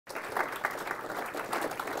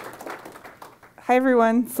Hi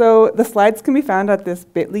everyone. So the slides can be found at this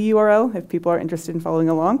bit.ly URL if people are interested in following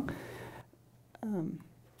along.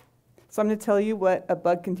 So I'm going to tell you what a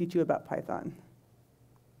bug can teach you about Python.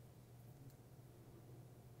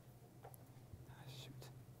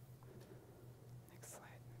 Next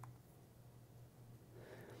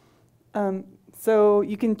slide. So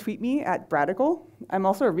you can tweet me at Bradical. I'm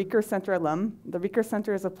also a Recurse Center alum. The Recurse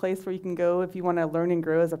Center is a place where you can go if you want to learn and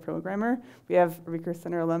grow as a programmer. We have a Recurse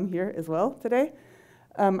Center alum here as well today.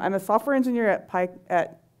 I'm a software engineer at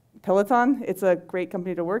Peloton. It's a great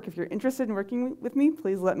company to work. If you're interested in working with me,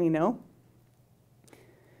 please let me know.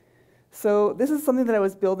 So this is something that I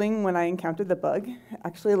was building when I encountered the bug.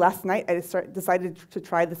 Actually, last night I decided to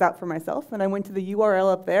try this out for myself, and I went to the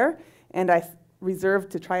URL up there, and I reserved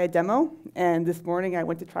to try a demo, and this morning I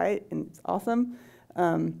went to try it, and it's awesome.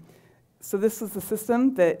 So this was the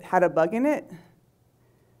system that had a bug in it.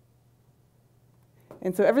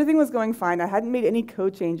 And so everything was going fine. I hadn't made any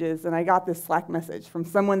code changes, and I got this Slack message from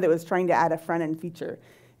someone that was trying to add a front-end feature.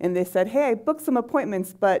 And they said, hey, I booked some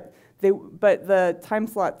appointments, but the time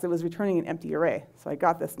slots, it was returning an empty array. So I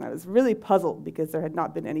got this, and I was really puzzled because there had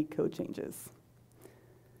not been any code changes.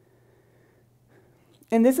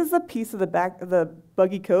 And this is a piece of the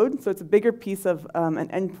Buggy code. So it's a bigger piece of an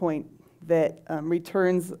endpoint that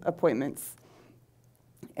returns appointments.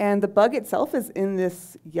 And the bug itself is in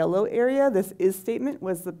this yellow area. This is statement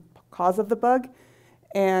was the cause of the bug.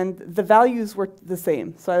 And the values were the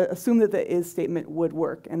same. So I assumed that the is statement would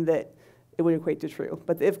work and that it would equate to true.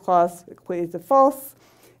 But the if clause equated to false.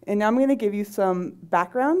 And now I'm going to give you some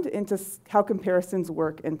background into how comparisons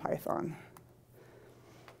work in Python.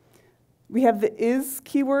 We have the is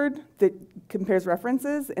keyword that compares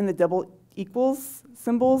references, and the double equals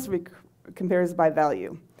symbols compares by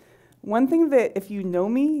value. One thing that, if you know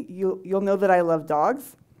me, you'll know that I love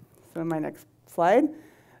dogs. So in my next slide,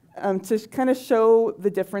 to kind of show the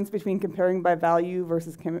difference between comparing by value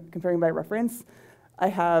versus comparing by reference, I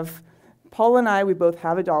have Paul and I, we both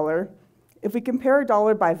have $1. If we compare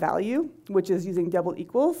 $1 by value, which is using double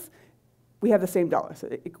equals, we have the same dollar. So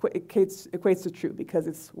it equates to true because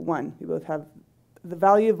it's 1. We both have the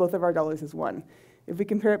value of both of our dollars is 1. If we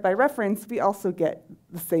compare it by reference, we also get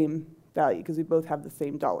the same value because we both have the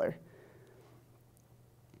same dollar.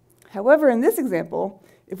 However, in this example,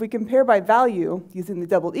 if we compare by value using the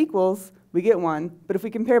double equals, we get 1. But if we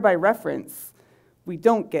compare by reference, we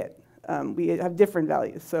don't get. We have different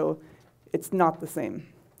values, so it's not the same.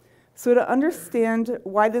 So to understand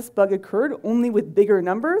why this bug occurred only with bigger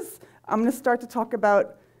numbers, I'm going to start to talk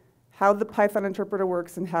about how the Python interpreter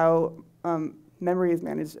works and how memory is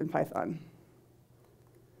managed in Python.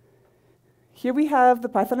 Here we have the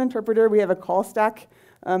Python interpreter. We have a call stack.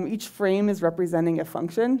 Each frame is representing a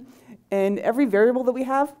function. And every variable that we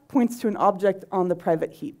have points to an object on the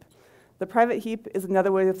private heap. The private heap is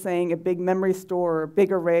another way of saying a big memory store, or a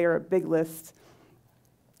big array, or a big list.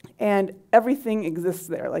 And everything exists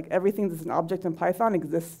there. Like everything that's an object in Python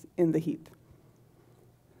exists in the heap.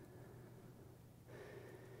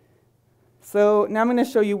 So now I'm going to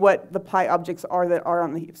show you what the Py objects are that are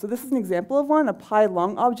on the heap. So this is an example of one, a Py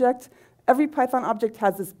long object. Every Python object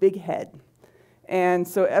has this big head. And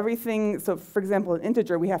so everything, so for example, an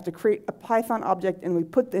integer, we have to create a Python object and we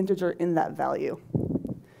put the integer in that value.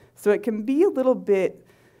 So it can be a little bit,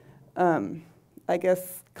 I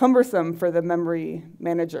guess, cumbersome for the memory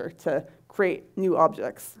manager to create new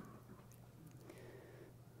objects.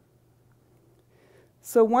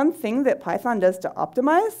 So one thing that Python does to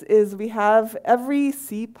optimize is we have every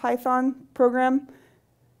CPython program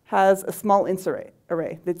has a small int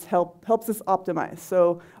array that helps us optimize.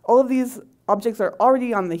 So all of these objects are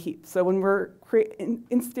already on the heap. So when we're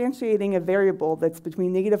instantiating a variable that's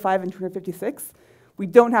between -5 and 256, we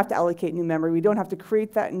don't have to allocate new memory. We don't have to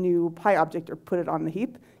create that new Py object or put it on the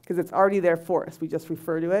heap because it's already there for us. We just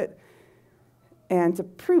refer to it. And to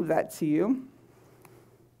prove that to you,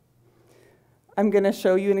 I'm going to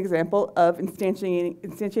show you an example of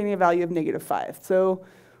instantiating a value of -5. So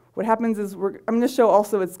what happens is I'm going to show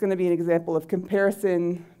also it's going to be an example of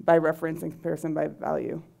comparison by reference and comparison by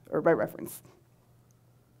value, or by reference.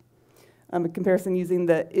 A comparison using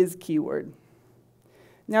the is keyword.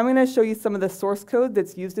 Now I'm going to show you some of the source code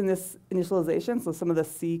that's used in this initialization, so some of the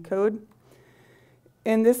C code.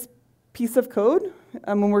 In this piece of code,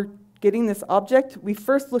 when we're getting this object, we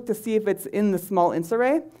first look to see if it's in the small int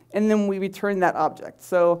array, and then we return that object.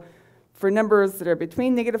 So for numbers that are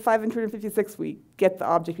between -5 and 256, we get the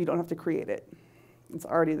object. We don't have to create it. It's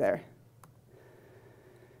already there.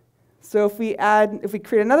 So if we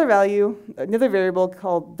create another value, another variable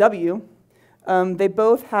called w, they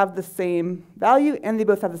both have the same value and they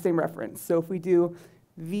both have the same reference. So if we do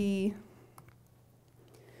v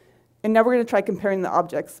And now we're going to try comparing the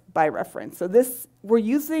objects by reference. So this, we're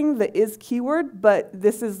using the is keyword, but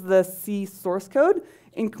this is the C source code.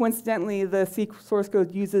 And coincidentally, the C source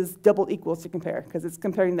code uses double equals to compare, because it's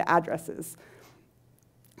comparing the addresses.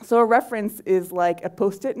 So a reference is like a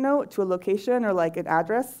post-it note to a location or like an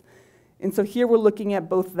address. And so here we're looking at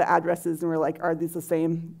both the addresses, and we're like, are these the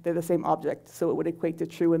same? They're the same object, so it would equate to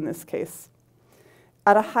true in this case.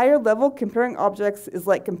 At a higher level, comparing objects is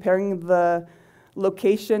like comparing the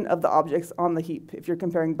location of the objects on the heap, if you're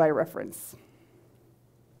comparing by reference.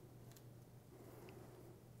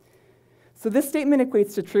 So this statement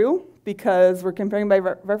equates to true because we're comparing by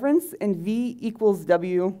reference, and V equals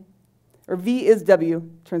W, or V is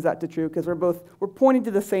W, turns out to true, because we're pointing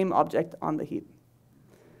to the same object on the heap.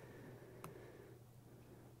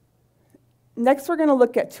 Next, we're going to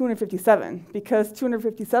look at 257, because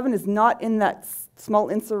 257 is not in that small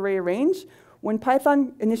int array range. When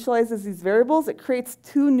Python initializes these variables, it creates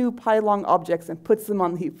two new pylong objects and puts them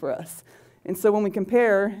on the heap for us. And so when we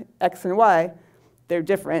compare x and y, they're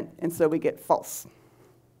different, and so we get false.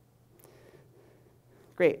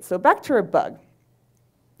 Great, so back to our bug.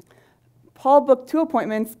 Paul booked 2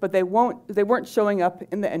 appointments, but they weren't showing up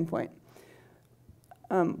in the endpoint.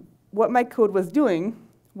 What my code was doing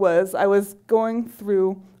was I was going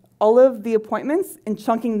through all of the appointments and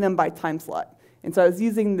chunking them by time slot. And so I was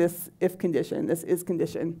using this if condition, this is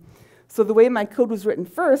condition. So the way my code was written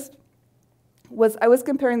first was I was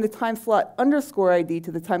comparing the time slot underscore ID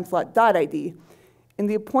to the time slot dot ID. And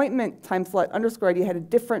the appointment time slot underscore ID had a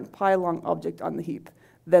different pylong object on the heap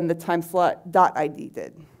than the time slot dot ID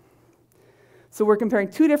did. So we're comparing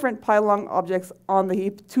 2 different pylong objects on the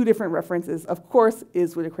heap, 2 different references. Of course,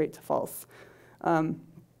 is would equate to false.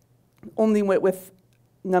 Only with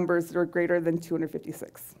numbers that are greater than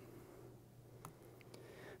 256.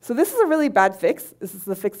 So this is a really bad fix. This is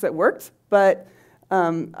the fix that worked, but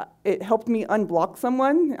it helped me unblock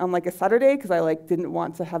someone on like a Saturday because I didn't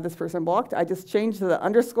want to have this person blocked. I just changed the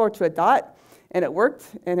underscore to a dot, and it worked,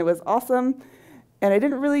 and it was awesome. And I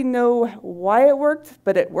didn't really know why it worked,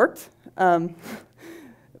 but it worked.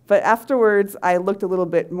 But afterwards, I looked a little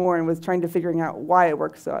bit more and was trying to figure out why it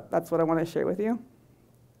worked, so that's what I want to share with you.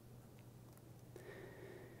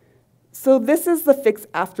 So this is the fix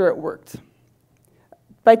after it worked.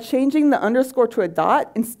 By changing the underscore to a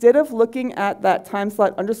dot, instead of looking at that time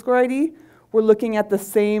slot underscore ID, we're looking at the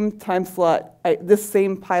same time slot, this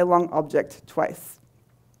same pylong object twice.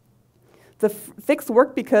 The fix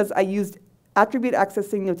worked because I used attribute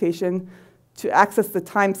accessing notation to access the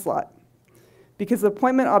time slot, because the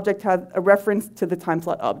appointment object had a reference to the time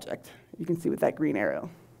slot object. You can see with that green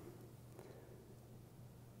arrow.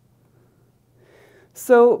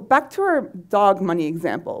 So back to our dog money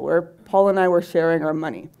example, where Paul and I were sharing our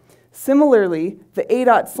money. Similarly, the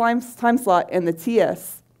a.dot time slot and the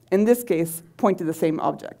ts, in this case, point to the same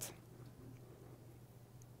object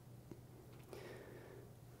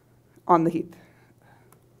on the heap.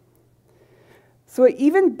 So an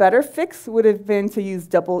even better fix would have been to use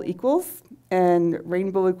double equals, and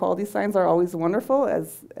rainbow equality signs are always wonderful,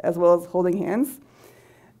 as well as holding hands.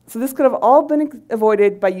 So this could have all been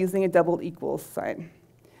avoided by using a double equals sign.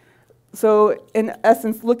 So in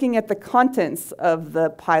essence, looking at the contents of the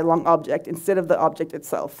pylong object instead of the object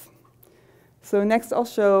itself. So next I'll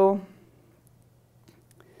show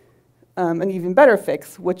an even better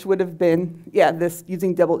fix, which would have been, this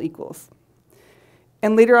using double equals.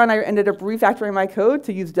 And later on, I ended up refactoring my code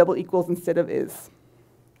to use double equals instead of is.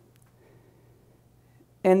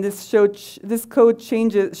 And this code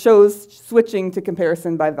shows switching to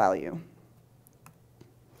comparison by value.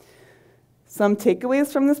 Some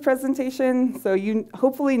takeaways from this presentation. So you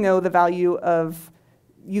hopefully know the value of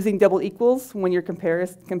using double equals when you're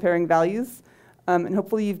comparing values. And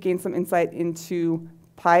hopefully you've gained some insight into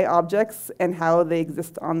Py objects and how they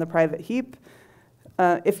exist on the private heap.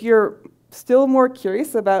 If you're still more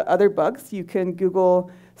curious about other bugs, you can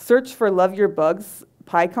Google search for Love Your Bugs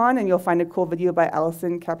PyCon, and you'll find a cool video by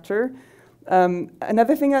Allison Kaptur.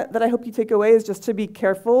 Another thing that I hope you take away is just to be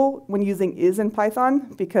careful when using is in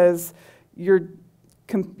Python, because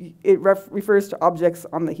it refers to objects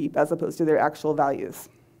on the heap as opposed to their actual values.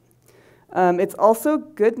 It's also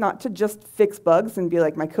good not to just fix bugs and be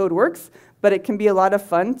like, my code works, but it can be a lot of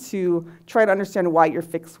fun to try to understand why your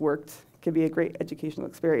fix worked. It can be a great educational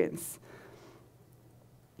experience.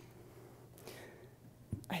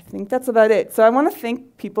 I think that's about it. So I want to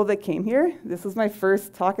thank people that came here. This was my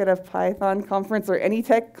first talk at a Python conference, or any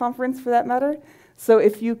tech conference for that matter. So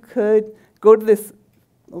if you could go to this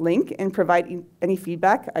link and provide any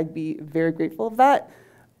feedback, I'd be very grateful of that.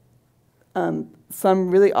 Some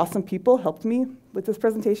really awesome people helped me with this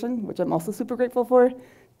presentation, which I'm also super grateful for.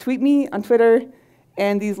 tweet me on Twitter,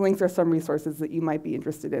 and these links are some resources that you might be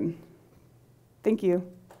interested in. Thank you.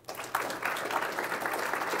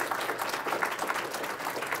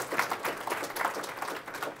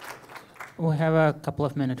 We have a couple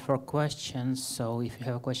of minutes for questions, so if you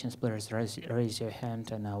have questions, please raise your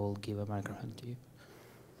hand and I will give a microphone to you.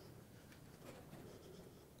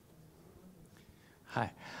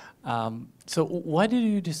 Hi. So why did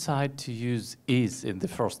you decide to use is in the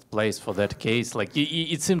first place for that case? Like,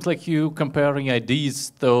 it seems like you comparing IDs,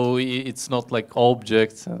 though it's not like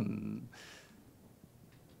objects and...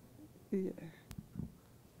 Yeah.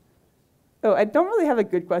 Oh, I don't really have a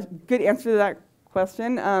good answer to that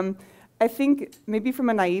question. I think maybe from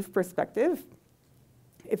a naive perspective,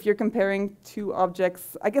 if you're comparing two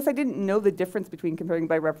objects, I guess I didn't know the difference between comparing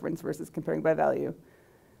by reference versus comparing by value.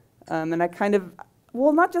 And I kind of,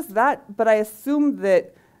 well, not just that, but I assumed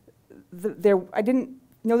that I didn't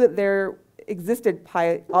know that there existed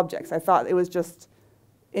pi objects. I thought it was just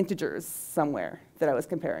integers somewhere that I was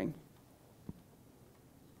comparing.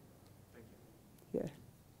 Thank you.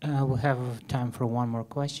 Yeah. We have time for one more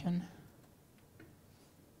question.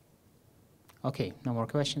 Okay, no more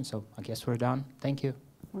questions, so I guess we're done. Thank you.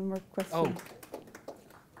 One more question. Oh. One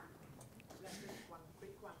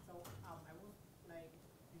quick one. So I was like,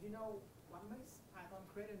 did you know what makes Python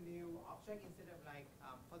create a new object instead of like,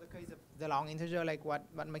 for the case of the long integer, like what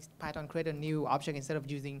makes Python create a new object instead of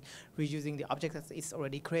reusing the object that is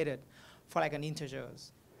already created for like an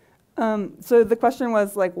integers? So the question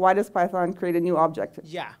was like, why does Python create a new object?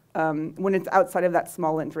 Yeah. When it's outside of that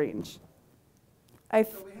small int range? So it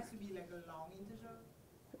has to be like a long integer?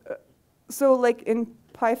 So like in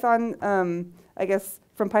Python, I guess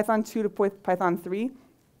from Python 2 to Python 3,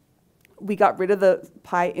 we got rid of the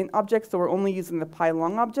pi_int object, so we're only using the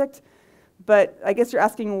pi_long object. But I guess you're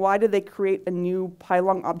asking, why did they create a new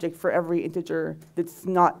pi_long object for every integer that's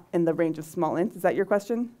not in the range of small int? Is that your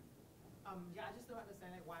question? Yeah, I just don't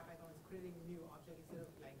understand like why Python is creating a new object instead of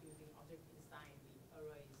like using object inside the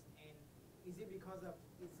arrays. And is it because of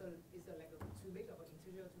it's like too big of an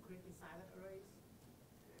integer to create inside the arrays?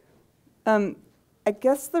 I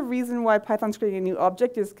guess the reason why Python's creating a new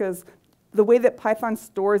object is because the way that Python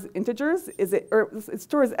stores integers is it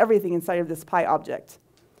stores everything inside of this pi object.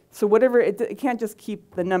 So whatever, it can't just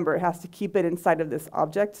keep the number, it has to keep it inside of this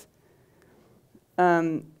object.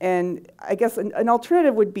 And I guess an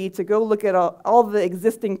alternative would be to go look at all the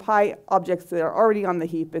existing pi objects that are already on the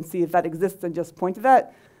heap and see if that exists and just point to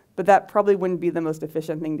that. But that probably wouldn't be the most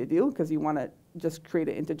efficient thing to do because you want to just create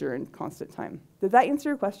an integer in constant time. Did that answer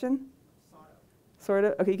your question? Sort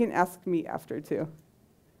of? Okay, you can ask me after too.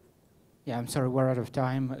 Yeah, I'm sorry, we're out of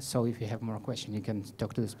time, so if you have more questions, you can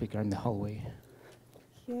talk to the speaker in the hallway.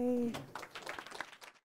 Yay.